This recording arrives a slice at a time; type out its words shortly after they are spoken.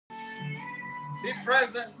Be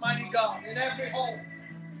present, mighty God, in every home.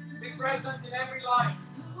 Be present in every life.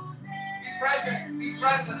 Be present. Be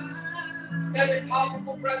present. Let the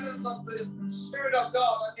powerful presence of the Spirit of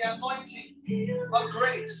God and the anointing of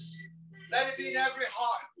grace. Let it be in every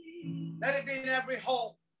heart. Let it be in every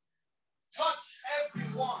home. Touch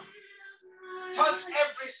everyone. Touch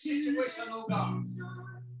every situation, oh God.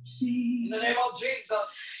 In the name of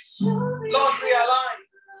Jesus. Lord, realign.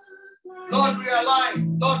 Lord,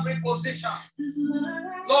 realign. Lord, reposition.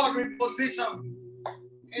 Lord, reposition.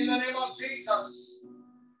 In the name of Jesus.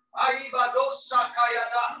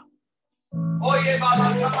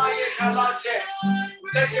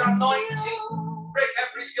 Let your anointing break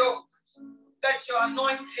every yoke. Let your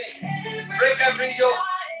anointing break every yoke.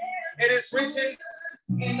 It is written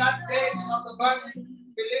in that page of the Bible,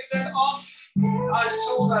 be lifted off our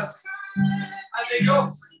shoulders, and the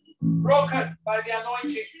yoke broken by the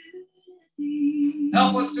anointing.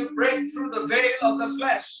 Help us to break through the veil of the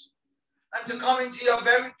flesh and to come into your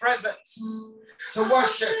very presence to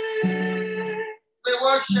worship. We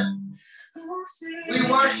worship. We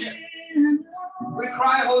worship. We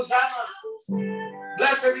cry, Hosanna.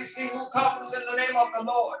 Blessed is he who comes in the name of the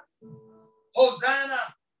Lord. Hosanna.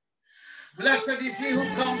 Blessed is he who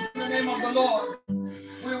comes in the name of the Lord.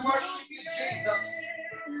 We worship you, Jesus.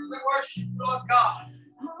 We worship you, Lord God.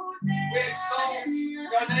 We exalt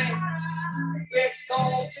your name. We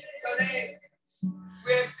exalt your name.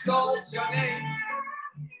 We exalt your name.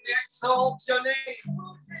 We exalt your name.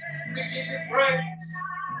 We give you praise.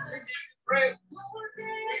 We give you praise. We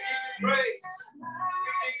give you praise.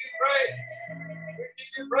 We give you praise. We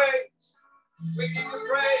give you praise. We give you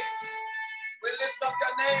praise. We lift up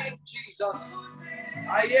your name, Jesus.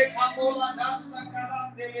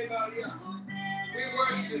 We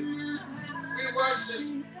worship. We worship.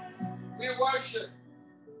 We worship.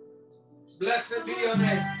 Blessed be your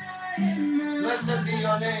name. Blessed be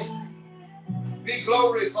your name. Be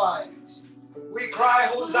glorified. We cry,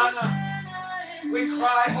 Hosanna. We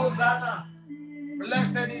cry, Hosanna.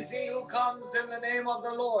 Blessed is he who comes in the name of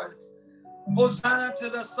the Lord. Hosanna to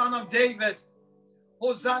the Son of David.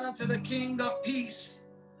 Hosanna to the King of Peace.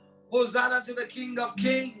 Hosanna to the King of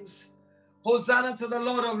Kings. Hosanna to the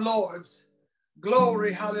Lord of Lords.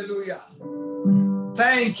 Glory, hallelujah.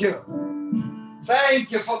 Thank you.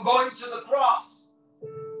 Thank you for going to the cross.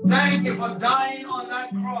 Thank you for dying on that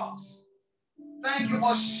cross. Thank you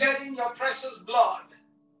for shedding your precious blood.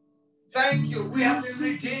 Thank you. We have been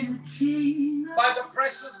redeemed by the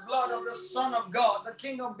precious blood of the Son of God, the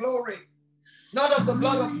King of glory. Not of the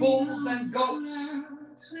blood of bulls and goats.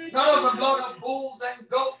 Not of the blood of bulls and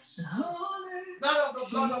goats. Not of the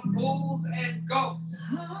blood of bulls and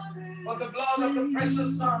goats. But the blood of the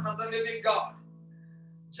precious Son of the living God.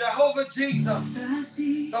 Jehovah Jesus,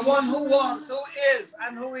 the one who was, who is,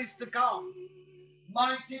 and who is to come.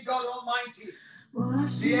 Mighty God Almighty,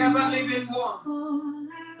 the ever-living one,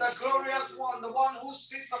 the glorious one, the one who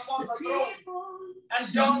sits upon the throne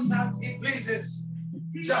and does as he pleases.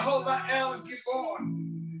 Jehovah El Gibor,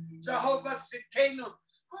 Jehovah Sidkenu,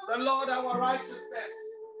 the Lord our righteousness,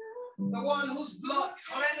 the one whose blood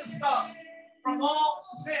cleansed us from all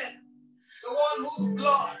sin, the one whose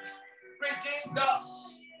blood redeemed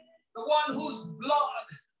us, the one whose blood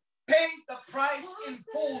paid the price in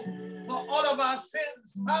full for all of our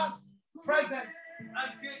sins, past, present,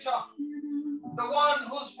 and future. The one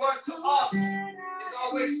whose word to us is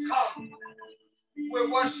always come. We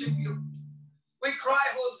worship you. We cry,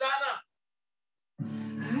 Hosanna.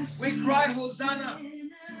 We cry, Hosanna.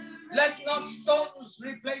 Let not stones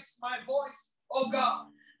replace my voice, oh God.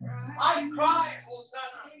 I cry,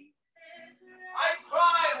 Hosanna. I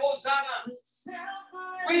cry, Hosanna.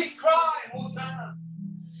 We cry, Hosanna.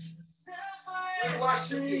 We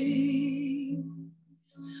worship you.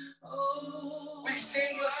 We see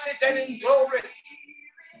you seated in glory.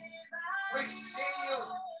 We see you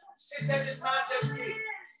seated in majesty.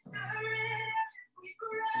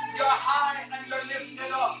 You're high and you're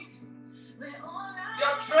lifted up.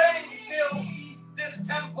 Your train fills this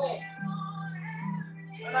temple.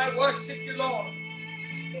 And I worship you, Lord.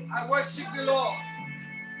 I worship you, Lord.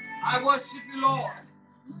 I worship you, Lord.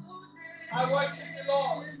 I worship you,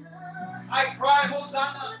 Lord. I cry,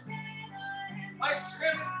 Hosanna. My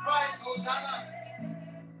spirit cries, Hosanna.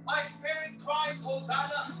 My spirit cries,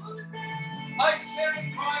 Hosanna. My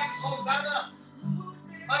spirit cries, Hosanna.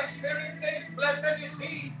 My spirit says, blessed is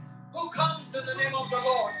he who comes in the name of the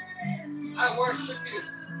Lord. I worship you.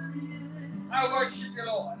 I worship you,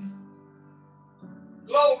 Lord.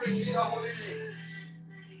 Glory to your holy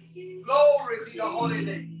name. Glory to your holy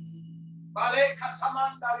name.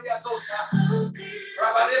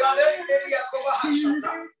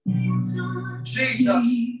 Jesus.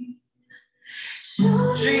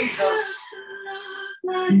 Jesus.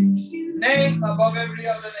 Name above every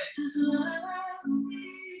other name.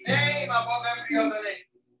 Name above every other name.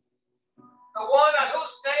 The one at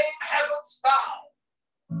whose name heavens bow.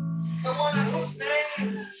 The one at whose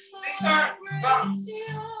name the earth bows.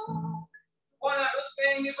 One at whose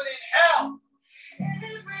name even in hell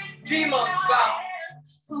demons bow.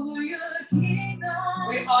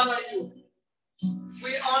 We honor you.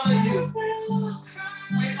 We honor you.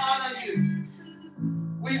 We honor you.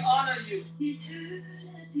 We honor you.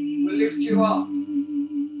 We lift you up.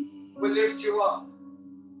 We lift you up.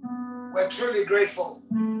 We're truly grateful.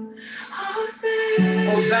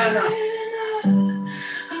 Hosanna.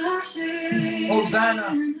 Hosanna.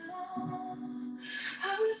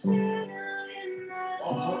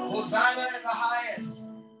 Hosanna in the highest.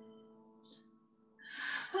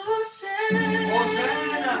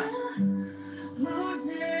 Hosanna.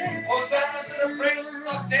 Hosanna to the Prince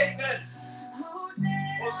of David.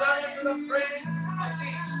 Hosanna to the Prince of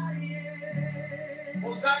Peace.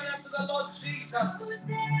 Hosanna to the Lord Jesus,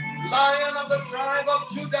 Lion of the tribe of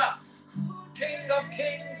Judah, King of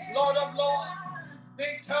kings, Lord of lords, the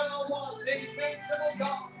eternal one, the invincible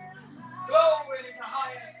God. Glory in the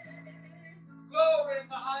highest. Glory in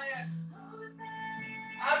the highest.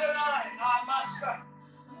 Adonai, our Master,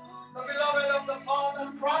 the beloved of the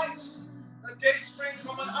Father, Christ, the day spring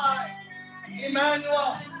from on high,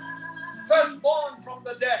 Emmanuel, firstborn from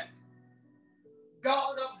the dead,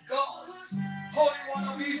 God of gods, Holy One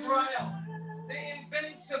of Israel, the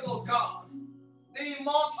invincible God, the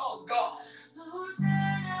immortal God,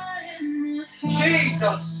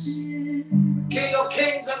 Jesus, King of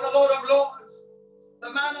kings and the Lord of lords,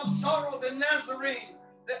 the man of sorrow, the Nazarene,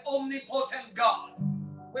 the omnipotent God.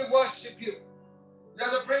 We worship you. You're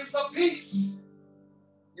the Prince of Peace.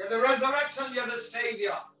 You're the resurrection. You're the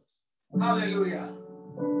Savior. Hallelujah.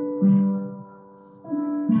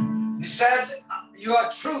 He said, you are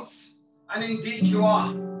truth, and indeed you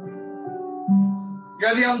are.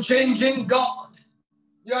 You're the unchanging God.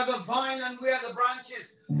 You are the vine, and we are the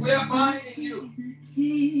branches. We abide in you.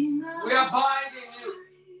 We abide in you.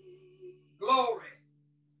 Glory.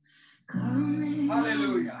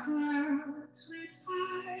 Hallelujah.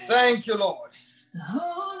 Thank you, Lord.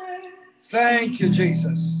 Thank you,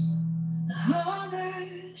 Jesus.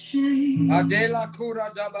 Adela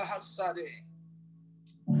kura dabahasade.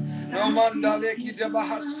 Nomandaleki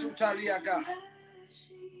dabahasutariaga.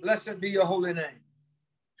 Blessed be your holy name.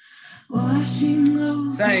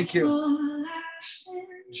 Thank you,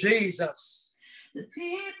 Jesus.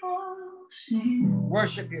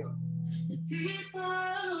 Worship you.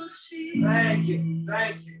 Thank you,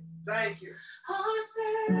 thank you, thank you.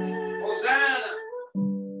 Hosanna.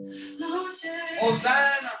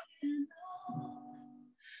 Hosanna.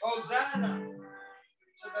 Hosanna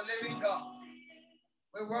to the living God.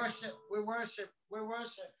 We worship, we worship, we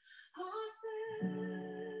worship.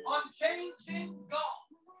 Unchanging God.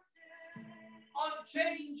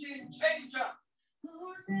 Unchanging changer.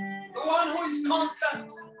 The one who is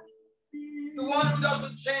constant. The one who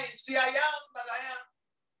doesn't change. The I am that I am.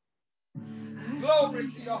 Glory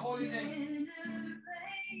to your holy name.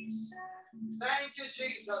 Thank you,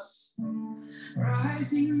 Jesus.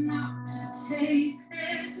 Rising up to take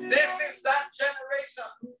this is that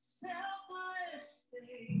generation.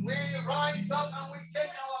 We rise up and we take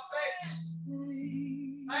our place.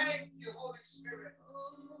 Thank you, Holy Spirit.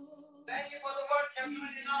 Thank you for the work you're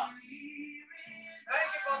doing in us. Thank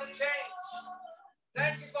you for the change.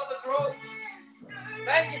 Thank you for the growth.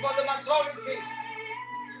 Thank you for the maturity.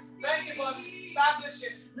 Thank you for the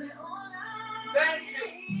establishing. Thank you.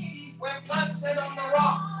 We're planted on the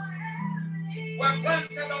rock. We're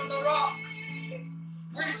planted on the rock.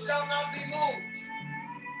 We shall not be moved.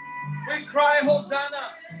 We cry Hosanna.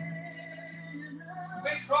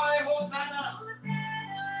 We cry Hosanna.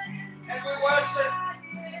 And we worship.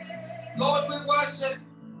 Lord, we worship.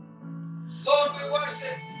 Lord, we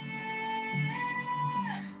worship.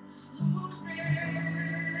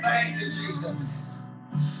 Thank you, Jesus.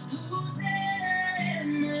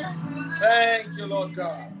 Thank you, Lord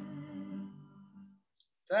God.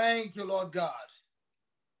 Thank you, Lord God.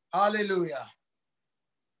 Hallelujah.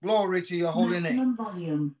 Glory to your holy name.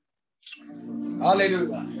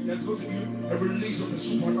 Hallelujah. There's going to be a release of the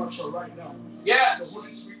supernatural right now. Yes. The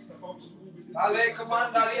Holy Spirit is about to move in this place.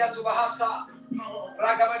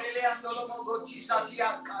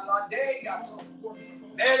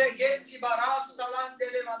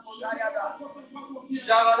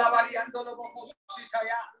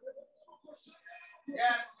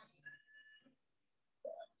 Yes.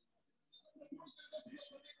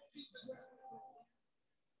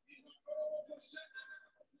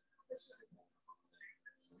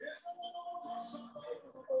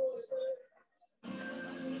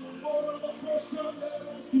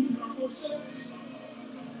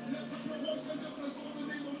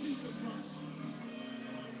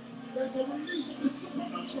 There's a release of the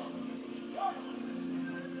supernatural.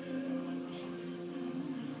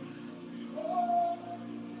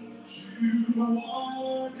 You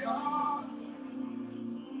are God,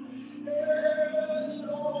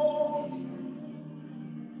 alone.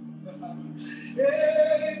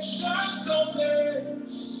 Ancient of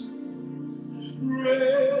days,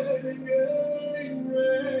 reign.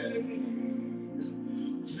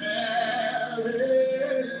 There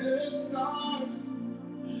is none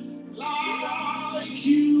like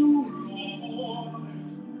you, Lord.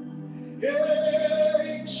 Ancient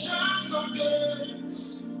of days,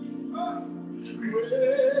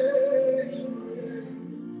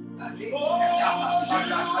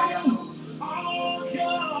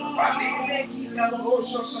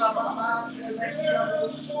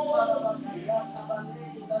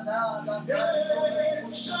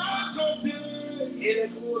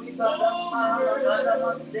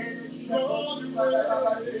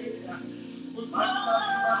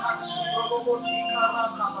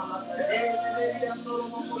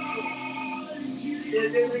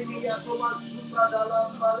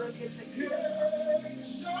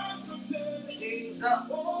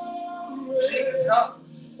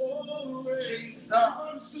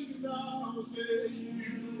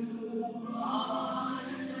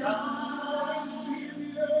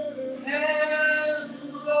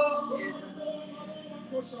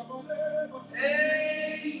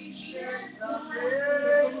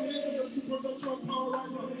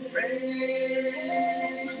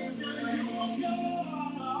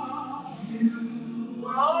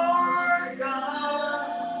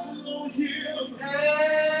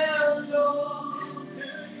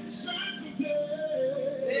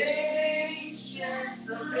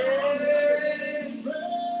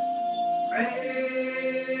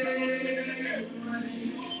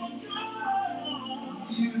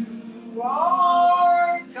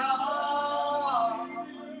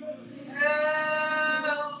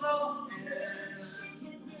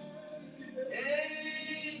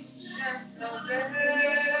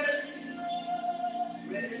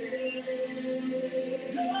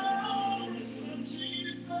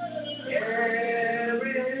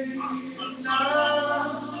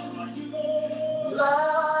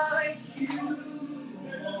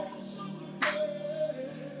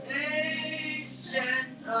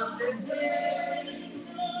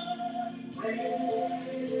 reign.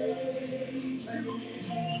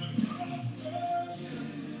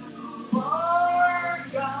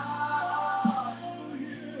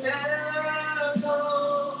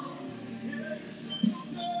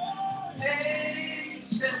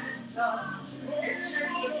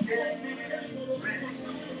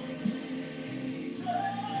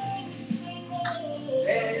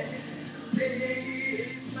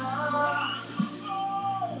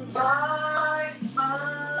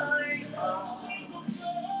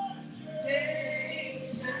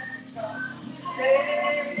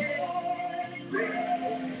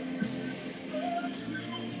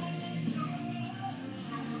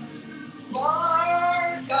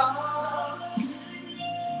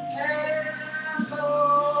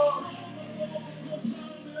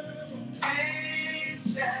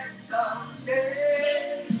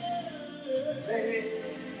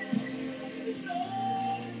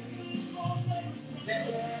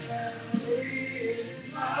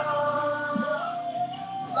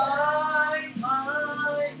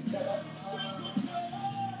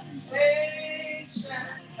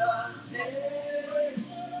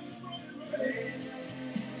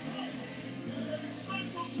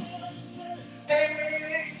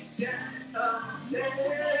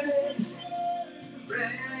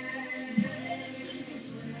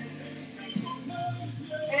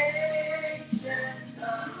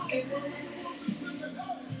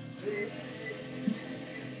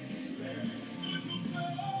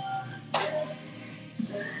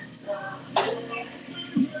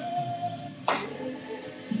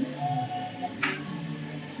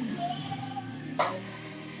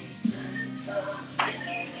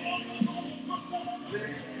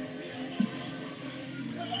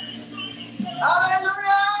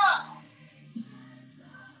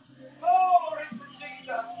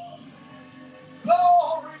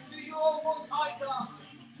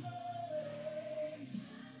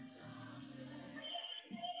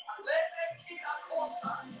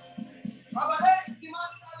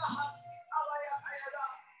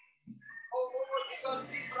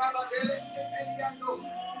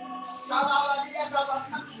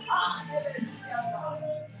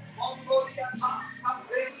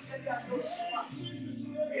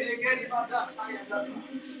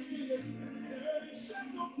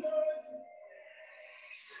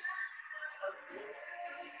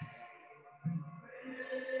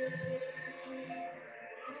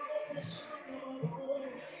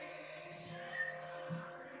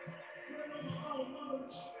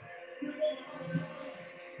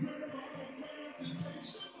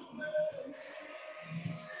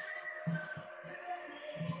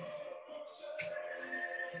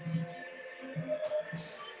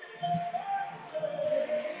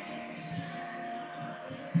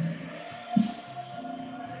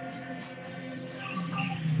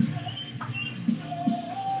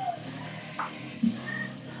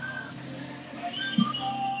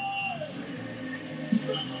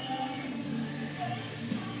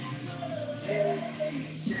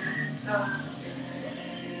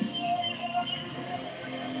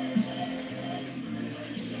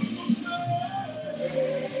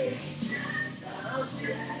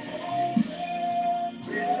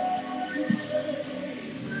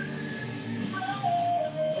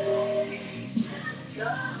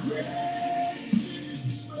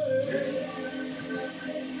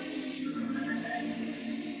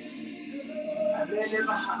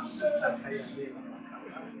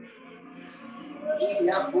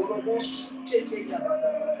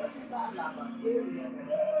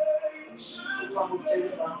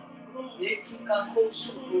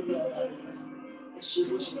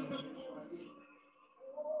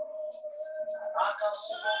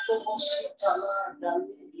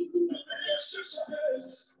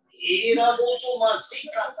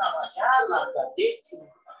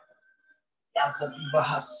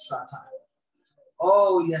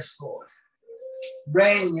 Oh, yes, Lord.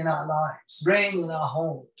 Reign in our lives, reign in our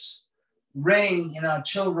homes, reign in our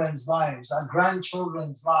children's lives, our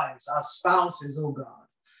grandchildren's lives, our spouses, oh God.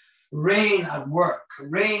 Reign at work,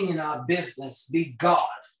 reign in our business, be God.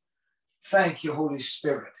 Thank you, Holy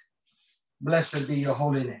Spirit. Blessed be your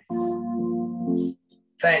holy name.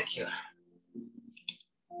 Thank you.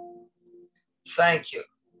 Thank you.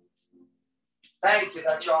 Thank you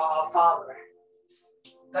that you are our Father.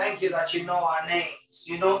 Thank you that you know our names.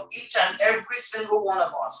 You know each and every single one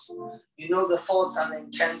of us. You know the thoughts and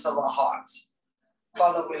intents of our hearts.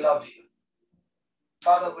 Father, we love you.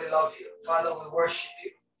 Father, we love you. Father, we worship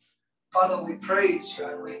you. Father, we praise you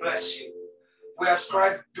and we bless you. We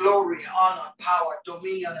ascribe glory, honor, power,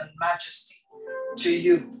 dominion, and majesty to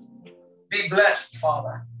you. Be blessed,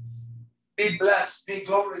 Father. Be blessed, be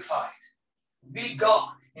glorified. Be God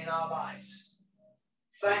in our lives.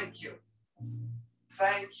 Thank you.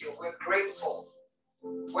 Thank you. We're grateful.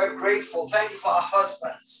 We're grateful. Thank you for our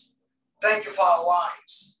husbands. Thank you for our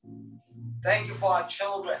wives. Thank you for our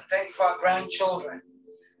children. Thank you for our grandchildren.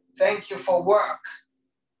 Thank you for work.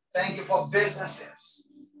 Thank you for businesses.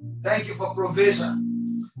 Thank you for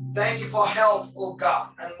provision. Thank you for health, oh God,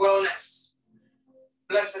 and wellness.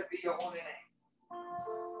 Blessed be your holy name.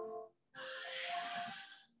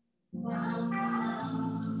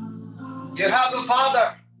 You have a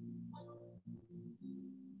Father.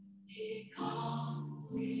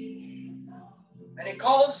 And he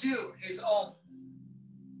calls you his own.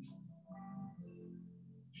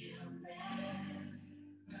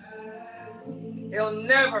 He'll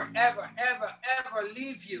never, ever, ever, ever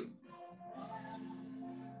leave you.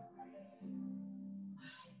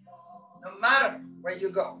 No matter where you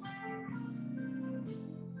go.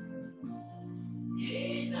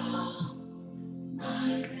 He knows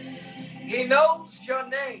my name. He knows your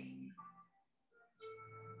name.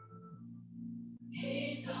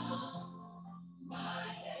 He knows my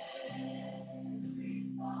every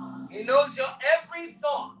thought. He knows your every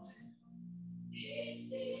thought. He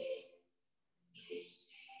sees.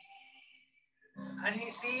 And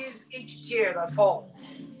he sees each tear that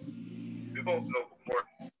falls.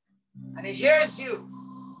 And he hears you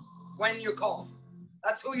when you call.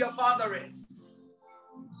 That's who your Father is.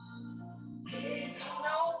 He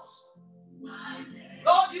knows my name.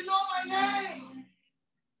 Lord, you know my name.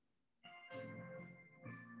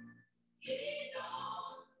 He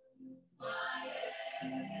knows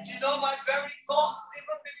my name. You know my very thoughts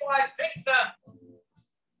even before I think them.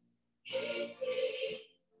 He sees.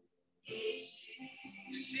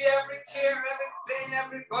 You see every tear, every pain,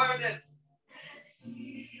 every burden. And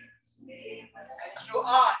you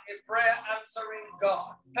are a prayer answering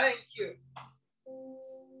God. Thank you.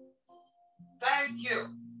 Thank you.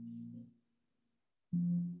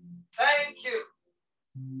 Thank you.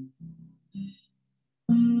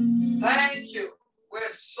 Thank you. We're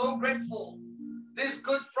so grateful. This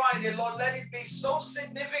Good Friday, Lord, let it be so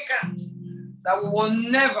significant that we will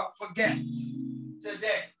never forget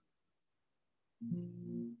today.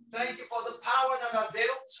 Thank you for the power that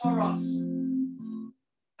avails for us.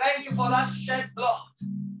 Thank you for that shed blood.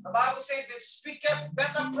 The Bible says it speaketh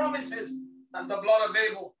better promises than the blood of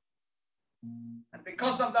Abel. And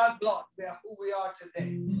because of that blood, we are who we are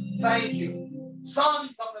today. Thank you.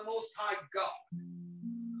 Sons of the Most High God.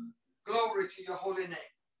 Glory to your holy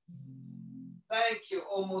name. Thank you,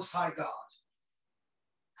 O Most High God.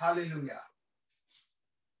 Hallelujah.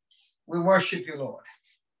 We worship you, Lord.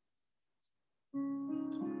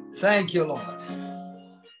 Thank you, Lord.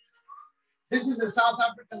 This is a South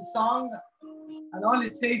African song, and all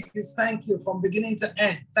it says is thank you from beginning to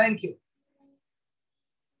end. Thank you.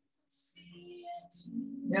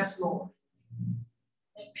 Yes, Lord.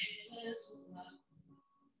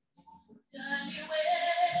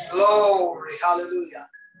 Glory, hallelujah.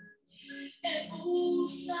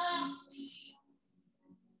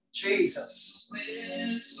 Jesus.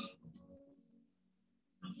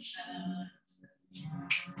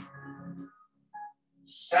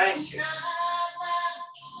 Thank you.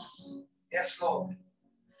 Yes, Lord.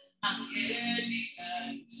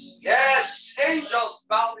 Yes, angels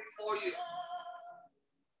bow before you.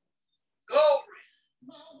 Glory.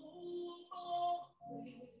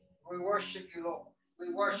 We worship you, Lord.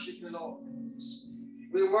 We worship you, Lord.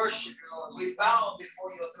 We worship you, Lord. We bow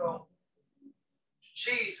before your throne.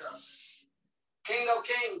 Jesus, King of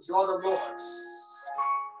Kings, Lord of Lords.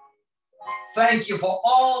 Thank you for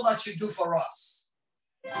all that you do for us.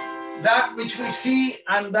 That which we see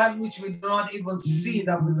and that which we do not even see,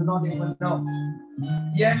 that we do not even know.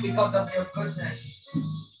 Yet because of your goodness,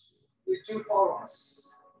 you do for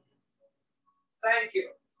us. Thank you.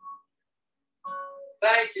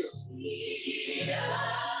 Thank you.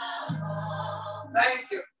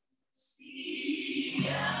 Thank you.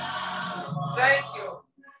 Thank you.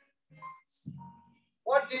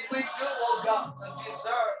 What did we do, oh God, to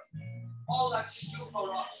deserve all that you do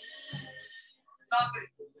for us? Nothing.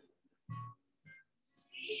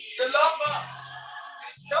 You love us. You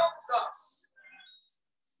chose us.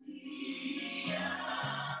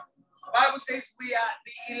 The Bible says we are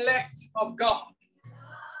the elect of God.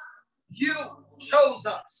 You chose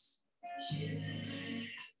us.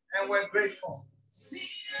 And we're grateful.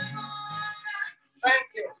 Thank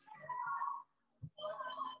you.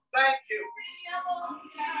 Thank you.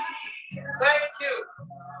 Thank you.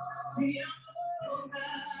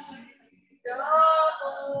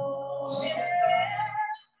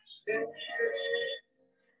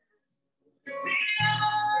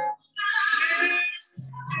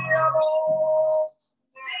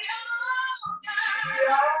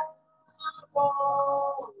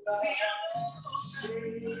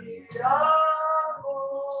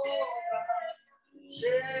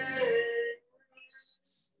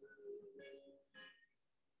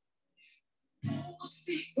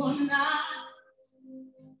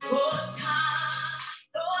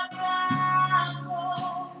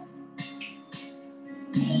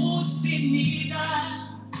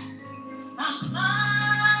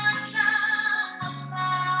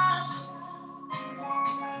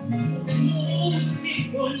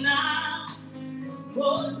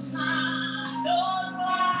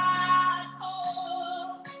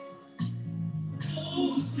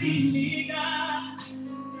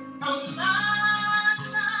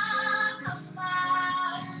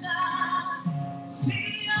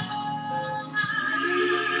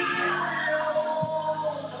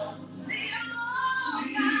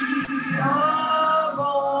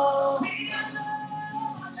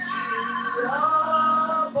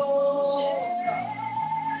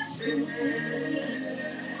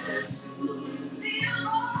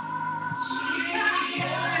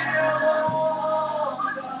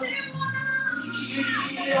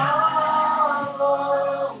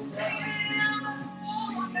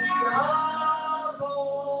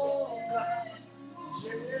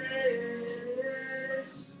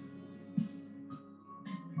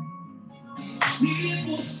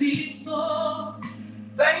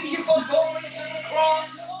 Thank you for going to the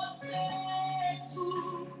cross.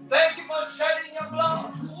 Thank you for shedding your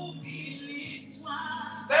blood.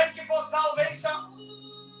 Thank you for salvation.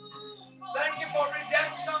 Thank you for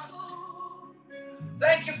redemption.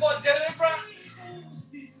 Thank you for deliverance.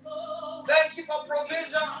 Thank you for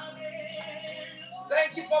provision.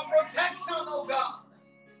 Thank you for protection, oh God.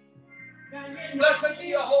 Blessed be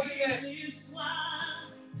your holy name.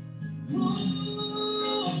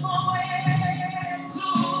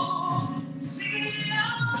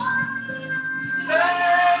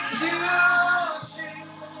 Thank you,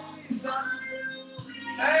 Jesus.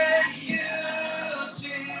 Thank you,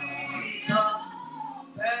 Jesus.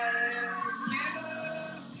 Thank you,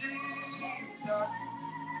 Jesus.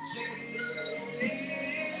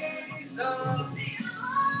 Jesus.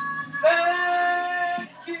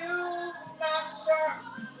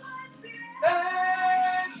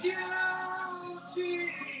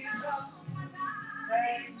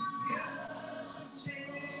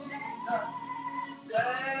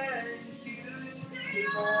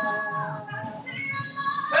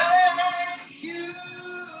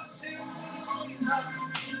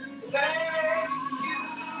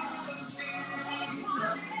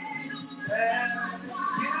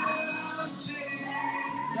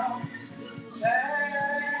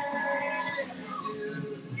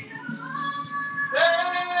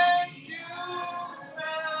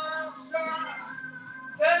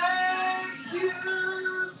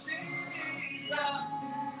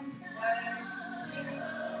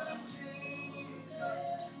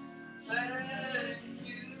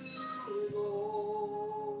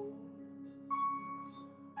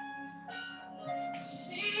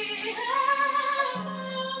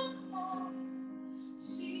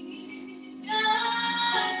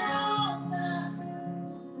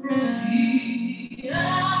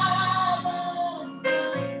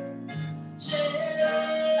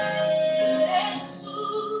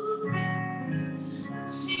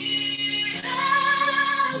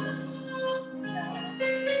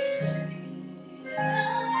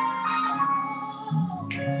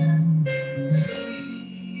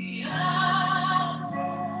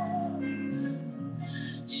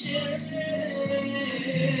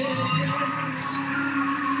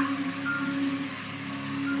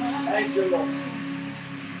 Thank you, Lord.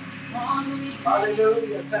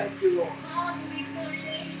 Hallelujah. Thank you, Lord.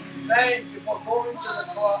 Thank you for going to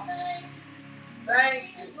the cross.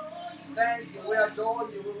 Thank you. Thank you. We adore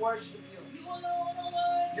you. We worship you.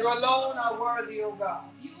 You alone are worthy, O God.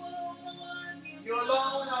 You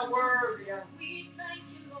alone are worthy.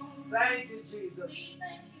 Thank you, Jesus.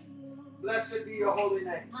 Blessed be your holy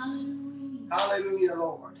name. Hallelujah,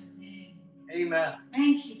 Lord. Amen.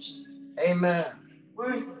 Thank you, Jesus. Amen.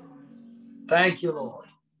 Worthy. Thank you, Lord.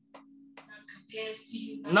 Compares to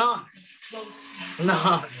you. None. Close to you.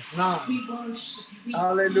 None. None. We worship you.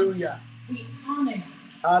 Hallelujah. We honor you.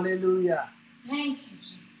 Hallelujah. Thank you,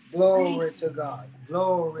 Jesus. Glory to God.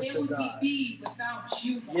 Glory to God. Where would we be without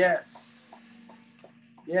you? Yes.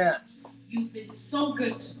 Yes. You've been so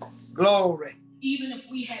good to us. Glory. Even if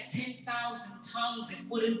we had 10,000 tongues, it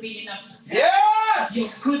wouldn't be enough to tell yes. of your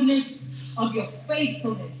goodness, of your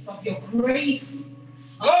faithfulness, of your grace,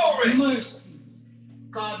 glory, of your mercy.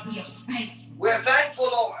 God, we are thankful. We're thankful,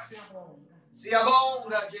 Lord.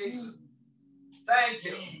 Siabonga, Jesus. Thank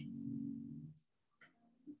you.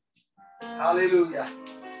 Hallelujah.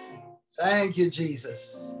 Thank you,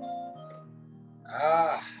 Jesus.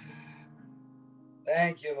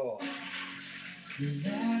 Thank you, Lord.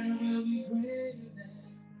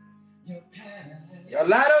 Your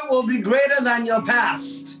ladder will be greater than your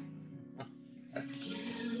past.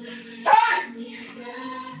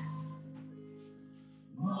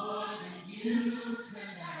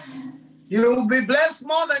 You will be blessed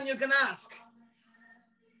more than you can ask.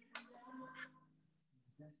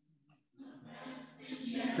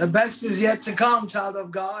 The best is yet to come, child of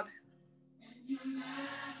God.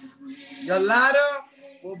 Your ladder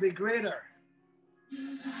will be greater.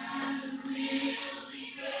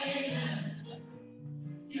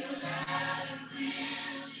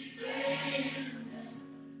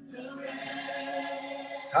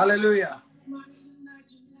 Hallelujah.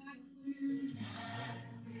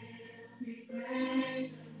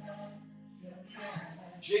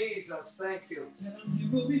 Jesus, thank you.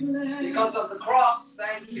 Because of the cross,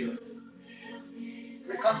 thank you.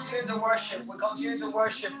 We continue to worship. We continue to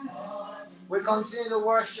worship. We continue to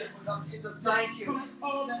worship. We continue to thank you.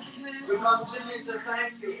 We continue to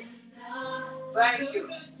thank you. Thank you.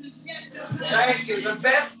 Thank you. The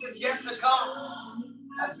best is yet to come.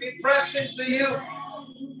 As we press into you,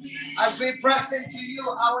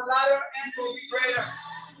 our latter end will be greater.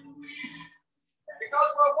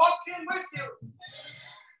 Because we're walking with you.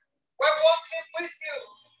 We're walking with you.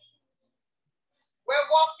 We're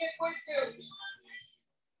walking with you.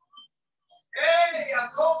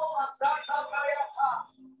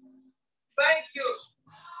 Thank you.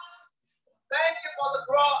 Thank you for the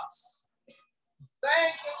cross.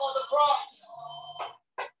 Thank you for the cross.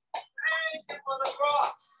 Thank you for the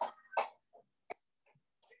cross.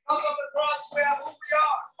 Because of the cross, we are who we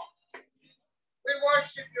are. We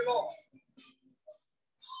worship you, Lord.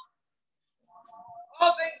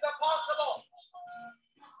 All things are possible.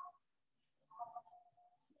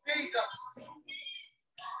 Jesus.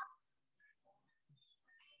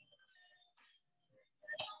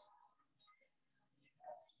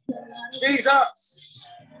 Jesus.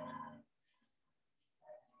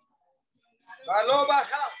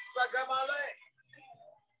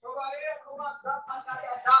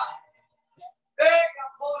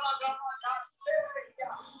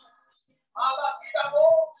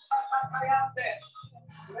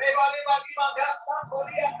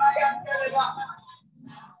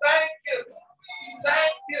 Thank you.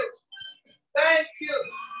 Thank you. Thank you.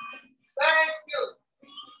 Thank you.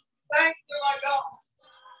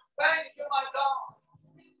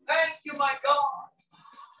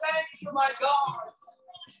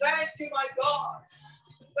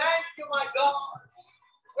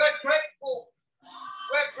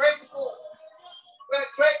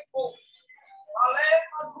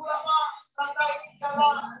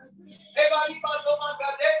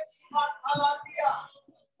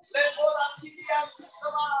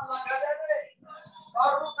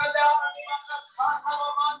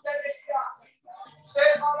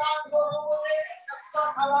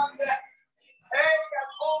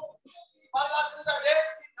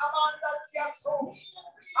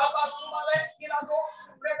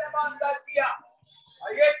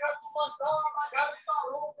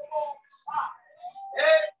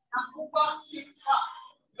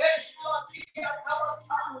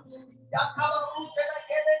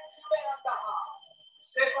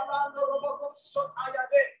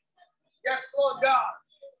 Yes, Lord God.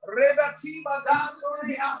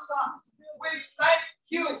 We thank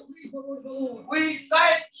you. We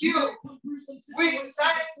thank you. We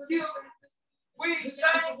thank you. We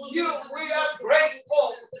thank you. We are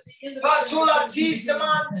grateful. Patula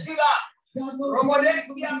Tisaman Tila.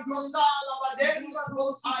 Romodekia Kosala Badelia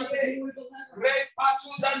Kotaye.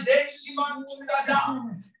 Repatuda Desiman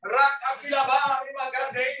Tudada. Ratakilabari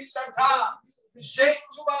Magade Santa.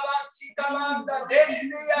 Jetubala Tikalanda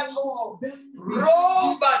Deliato.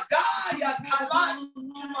 Robadaya Kalan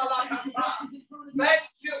Tumalakasa. Thank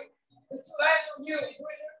you. Thank you.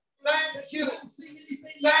 Thank you.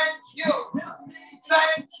 Thank you.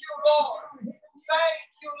 Thank you, Lord. Thank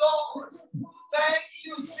you, Lord. Thank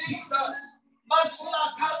you, Jesus.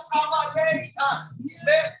 Matula Kasama Data.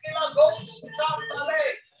 Mekila Ghost Tambale.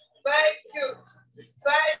 Thank you.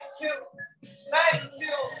 Thank you. Thank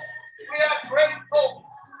you. We are grateful.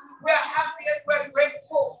 We're happy and we're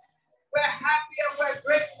grateful. We're happy and we're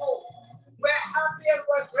grateful. We're happy and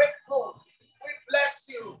we're grateful. We bless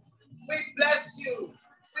you. We bless you.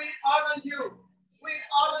 We honor you. We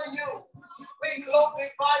honor you. We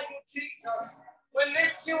glorify you, Jesus. We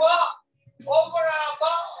lift you up over and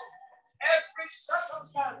above every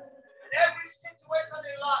circumstance and every situation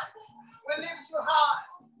in life. We lift you high.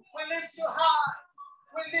 We lift you high.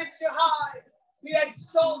 We lift you high. Be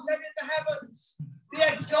exalted in the heavens. Be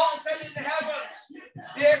exalted in the heavens.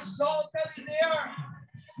 Be exalted in the earth.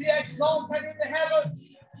 Be exalted in the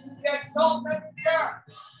heavens. Be exalted in the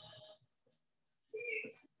earth.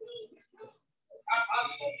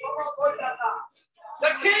 The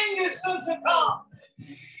King is soon to come.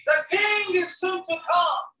 The King is soon to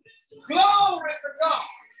come. Glory to God.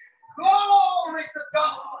 Glory to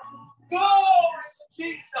God. Glory to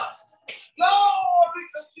Jesus. Glory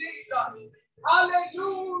to Jesus.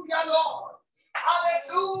 Hallelujah, Lord.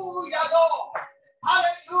 Hallelujah, Lord.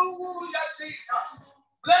 Hallelujah, Jesus.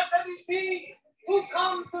 Blessed is he who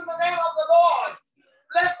comes in the name of the Lord.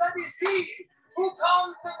 Blessed is he who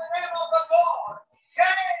comes in the name of the Lord.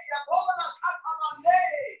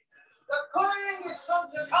 The King is soon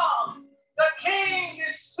to come. The King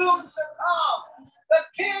is soon to come. The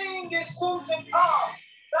King is soon to come.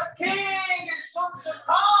 The King is soon to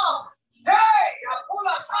come. Hey,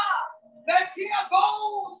 Apulata, Mekia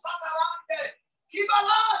go Satarande,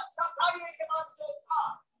 Kibala Sataye Kemantosa.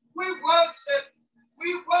 We worship.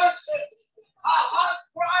 Our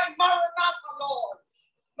hearts cry, Maranatha, Lord.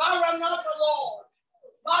 Maranatha, Lord.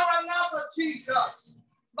 Maranatha, Jesus.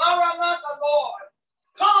 Maranatha, Lord.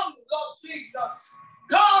 Come, Lord Jesus.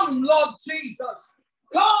 Come, Lord Jesus.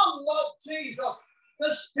 Come, Lord Jesus.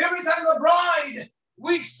 The Spirit and the bride,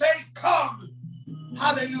 we say, come.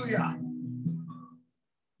 Hallelujah.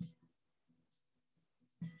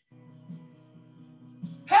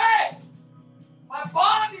 Hey, my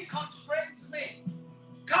body constrains me.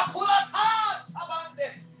 Kapulata sabande.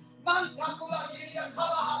 Mantakula gilia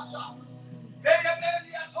talahasa.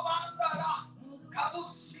 Hegemelia tomandara.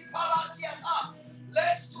 Kabusi palatiata.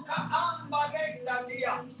 Let's tukatamba genda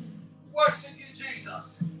dia. Worship you,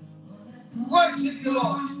 Jesus. Worship you,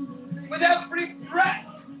 Lord. With every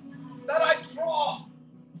breath that I draw,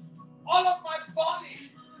 all of my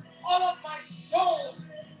body, all of my soul,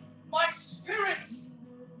 my spirit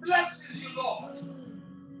blesses you, Lord.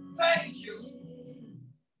 Thank you.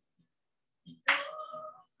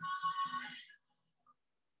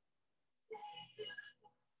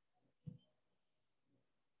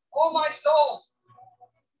 Oh, my soul,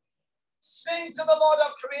 sing to the Lord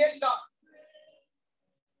of creation.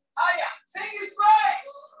 Sing his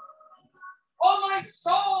praise. Oh, my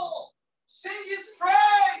soul, sing his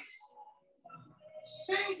praise.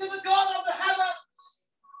 Sing to the God of the heavens.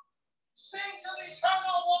 Sing to the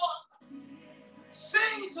eternal one.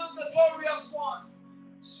 Sing to the glorious one.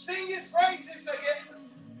 Sing his praises again.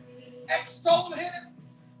 Extol him.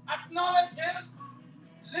 Acknowledge him.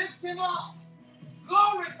 Lift him up.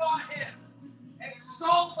 Glorify him.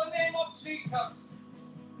 Exalt the name of Jesus.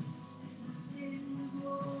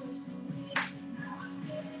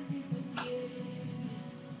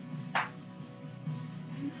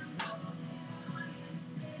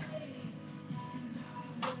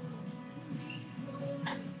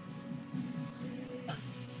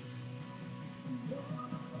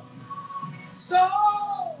 So,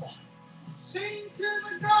 sing to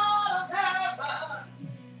the God of heaven.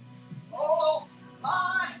 Oh,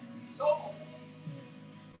 my soul.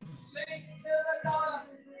 Sing to the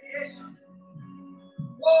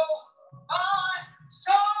My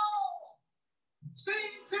soul, sing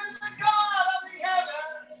to the God of the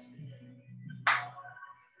heavens.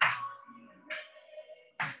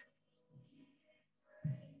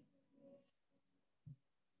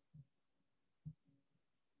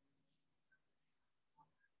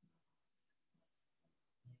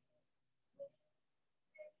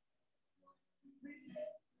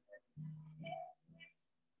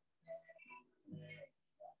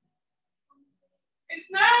 His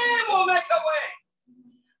name will make a way.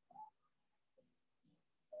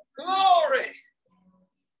 Glory.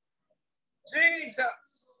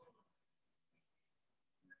 Jesus.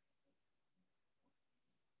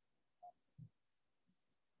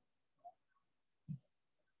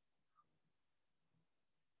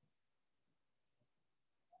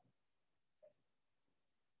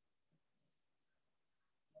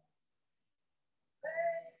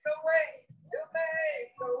 Make a way. You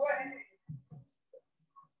make a way.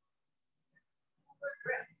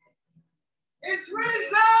 He's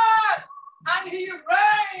risen and he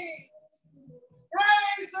reigns.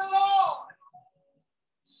 Praise the Lord.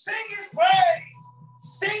 Sing his praise.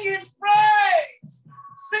 Sing his praise.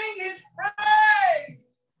 Sing his praise.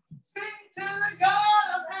 Sing to the God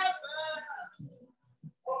of heaven.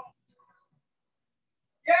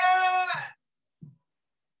 Yes.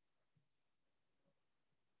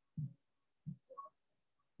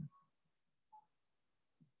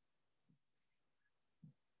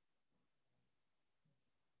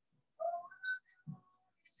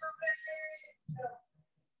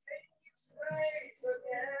 Sing his praise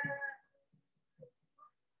again.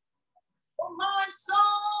 Oh, my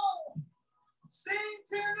soul, sing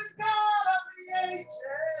to the God of the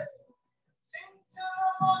ages. Sing to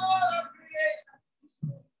the Lord of creation.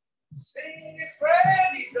 Sing his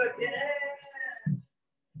praise again.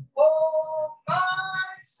 Oh,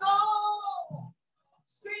 my soul,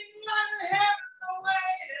 sing like the heavens are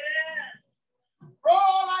waiting.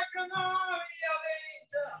 Roar like an army of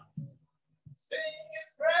angels. Sing his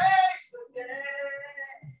praise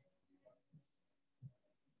again.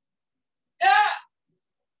 Yeah.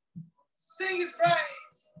 Sing his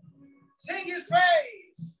praise. Sing his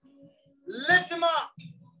praise. Lift him up.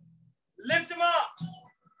 Lift him up.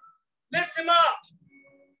 Lift him up.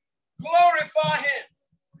 Glorify him.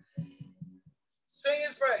 Sing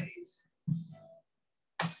his praise.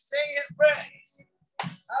 Sing his praise.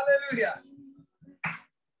 Hallelujah.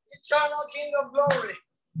 Eternal King of glory,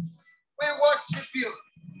 we worship you.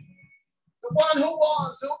 The one who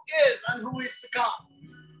was, who is, and who is to come.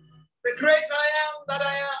 The great I am that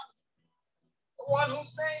I am. The one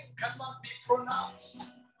whose name cannot be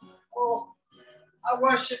pronounced. Oh, I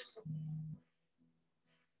worship you.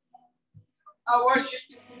 I worship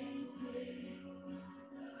you.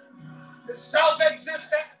 The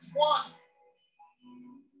self-existent one.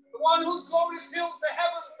 The one whose glory fills the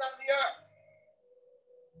heavens and the earth.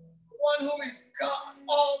 The one who is God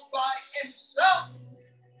all by himself.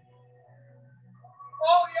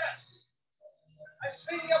 Oh yes. I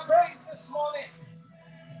sing your praise this morning.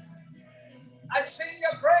 I sing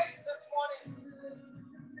your praise this morning.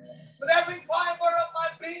 With every fiber of my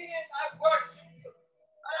being, I worship you.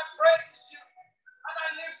 And I praise you. And I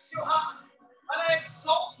lift you high. And I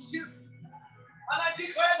exalt you. And I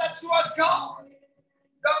declare that you are God.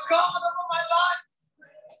 The God over my life.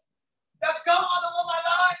 The God over my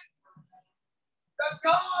life. The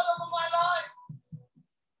God over my life.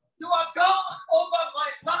 You are God over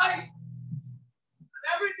my life. And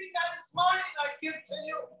everything that is mine, I give to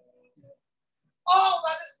you. All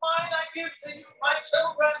that is mine, I give to you. My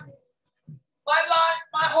children, my life,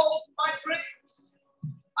 my hope, my dreams.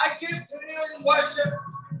 I give to you in worship.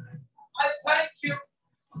 I thank you.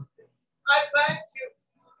 I thank you.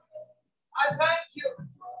 I thank you.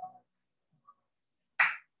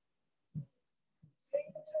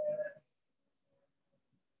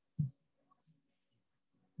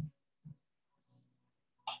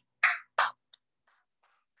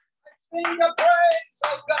 Sing the praise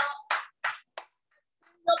of God.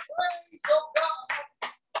 Sing the praise of God.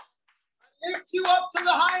 I lift you up to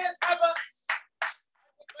the highest heavens. I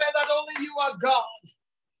declare that only you are God.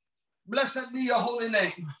 Blessed be your holy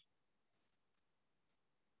name.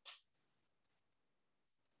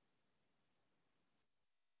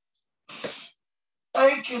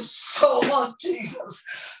 Thank you so much, Jesus.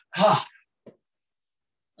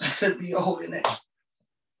 Blessed be your holy name.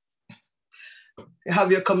 You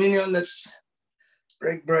have your communion. Let's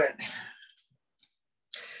break bread.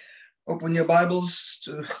 Open your Bibles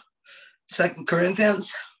to 2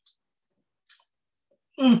 Corinthians.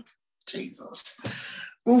 Jesus.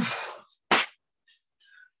 Oof.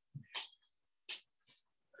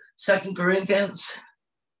 2 Corinthians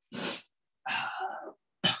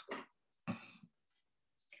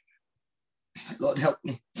Lord, help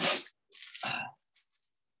me.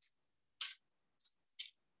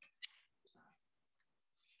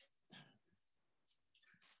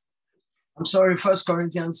 I'm sorry, 1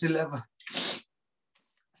 Corinthians 11.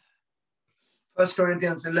 1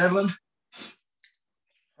 Corinthians 11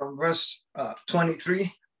 from verse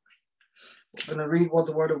 23. We're going to read what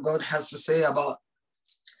the Word of God has to say about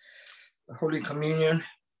the Holy Communion.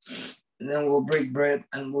 And then we'll break bread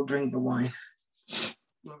and we'll drink the wine.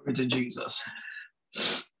 Glory to Jesus.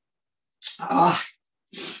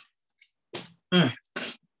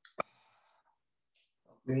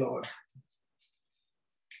 Lord.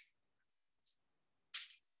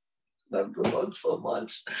 Love the Lord so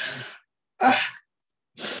much.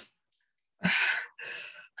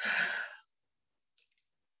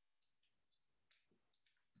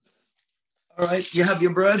 All right, you have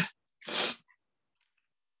your bread.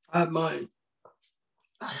 I have mine.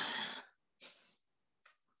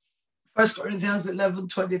 1 Corinthians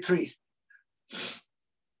 11:23.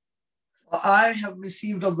 For I have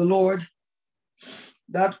received of the Lord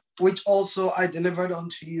that which also I delivered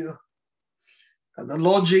unto you, that the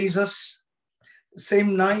Lord Jesus, the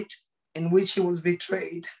same night in which he was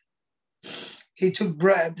betrayed, he took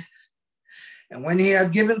bread, and when he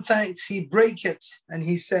had given thanks, he brake it, and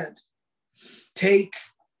he said, take,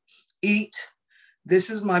 eat, this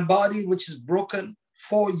is my body which is broken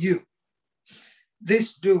for you.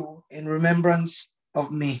 This do in remembrance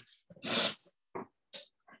of me.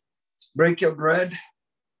 Break your bread.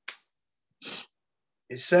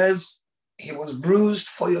 It says, he was bruised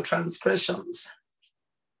for your transgressions.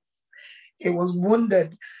 He was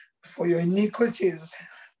wounded for your iniquities.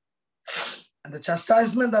 And the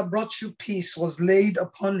chastisement that brought you peace was laid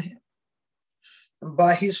upon him. And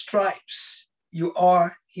by his stripes you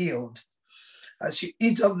are healed. As you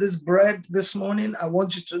eat of this bread this morning, I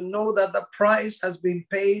want you to know that the price has been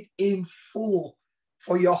paid in full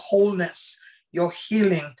for your wholeness, your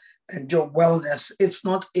healing, and your wellness. It's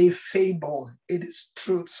not a fable, it is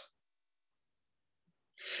truth.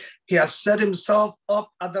 He has set himself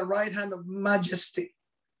up at the right hand of majesty,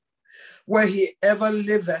 where he ever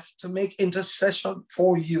liveth to make intercession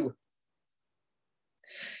for you.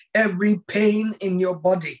 Every pain in your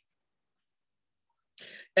body,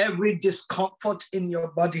 every discomfort in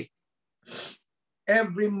your body,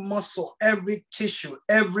 every muscle, every tissue,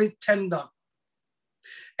 every tendon,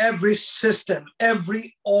 every system,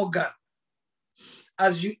 every organ,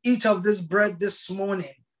 as you eat of this bread this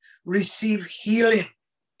morning, receive healing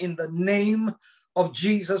in the name of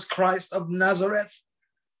Jesus Christ of Nazareth,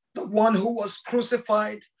 the one who was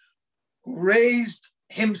crucified, who raised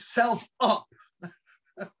himself up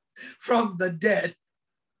from the dead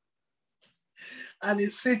and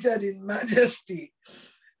is seated in majesty.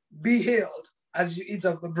 Be healed as you eat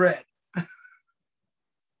of the bread.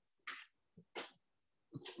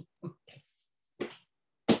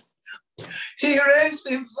 He raised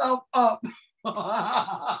himself up.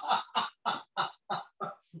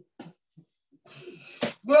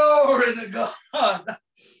 Glory to God.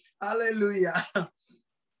 Hallelujah.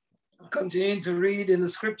 Continuing to read in the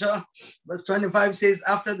scripture, verse 25 says,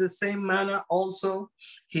 after the same manner also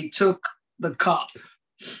he took the cup.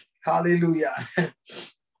 Hallelujah.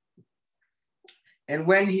 And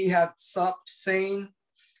when he had supped, saying,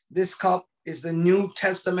 this cup is the New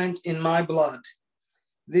Testament in my blood.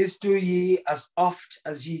 This do ye as oft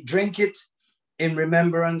as ye drink it in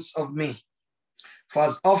remembrance of me. For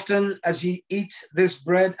as often as ye eat this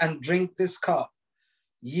bread and drink this cup,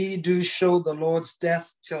 ye do show the Lord's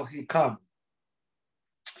death till he come.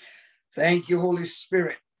 Thank you, Holy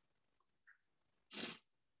Spirit.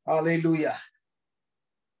 Hallelujah.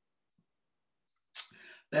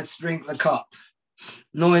 Let's drink the cup,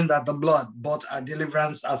 knowing that the blood bought our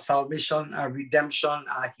deliverance, our salvation, our redemption,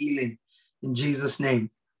 our healing. In Jesus' name.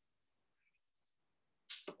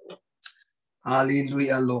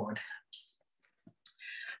 Hallelujah, Lord.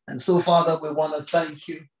 And so, Father, we want to thank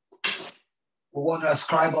you. We want to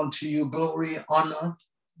ascribe unto you glory, honor,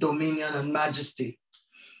 dominion, and majesty.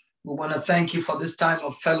 We want to thank you for this time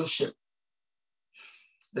of fellowship.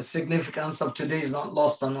 The significance of today is not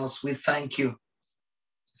lost on us. We thank you.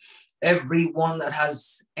 Everyone that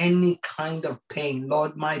has any kind of pain,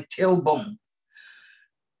 Lord, my tailbone,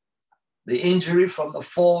 the injury from the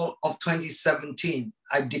fall of 2017,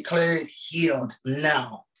 I declare it healed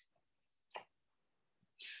now.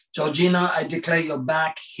 Georgina, I declare your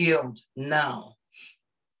back healed now.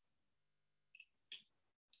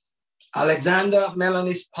 Alexander,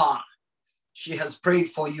 Melanie's pa, she has prayed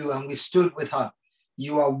for you and we stood with her.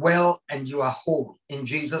 You are well and you are whole in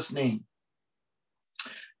Jesus' name.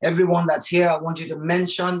 Everyone that's here, I want you to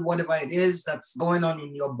mention whatever it is that's going on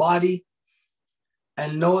in your body.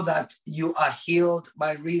 and know that you are healed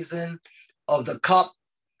by reason of the cup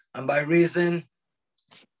and by reason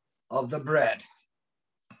of the bread.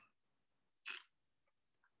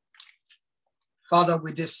 Father,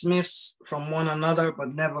 we dismiss from one another,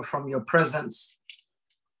 but never from your presence.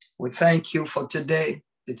 We thank you for today.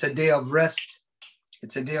 It's a day of rest.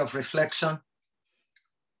 It's a day of reflection.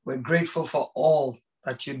 We're grateful for all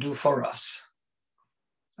that you do for us.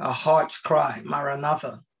 Our hearts cry,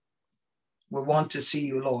 Maranatha. We want to see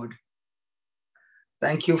you, Lord.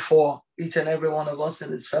 Thank you for each and every one of us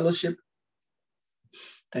in this fellowship.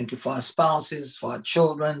 Thank you for our spouses, for our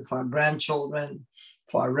children, for our grandchildren,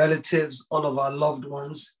 for our relatives, all of our loved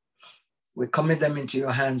ones. We commit them into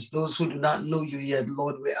your hands. Those who do not know you yet,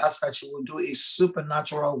 Lord, we ask that you will do a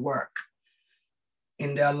supernatural work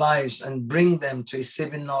in their lives and bring them to a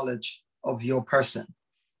saving knowledge of your person.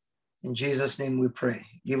 In Jesus' name we pray.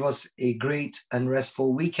 Give us a great and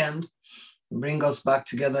restful weekend and bring us back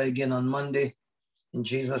together again on Monday. In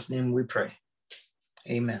Jesus' name we pray.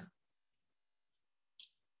 Amen.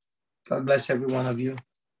 God bless every one of you.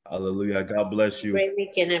 Hallelujah. God bless you. Great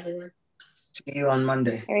weekend, everyone. See you on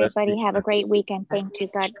Monday. Everybody have a great weekend. Thank you.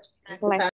 God bless.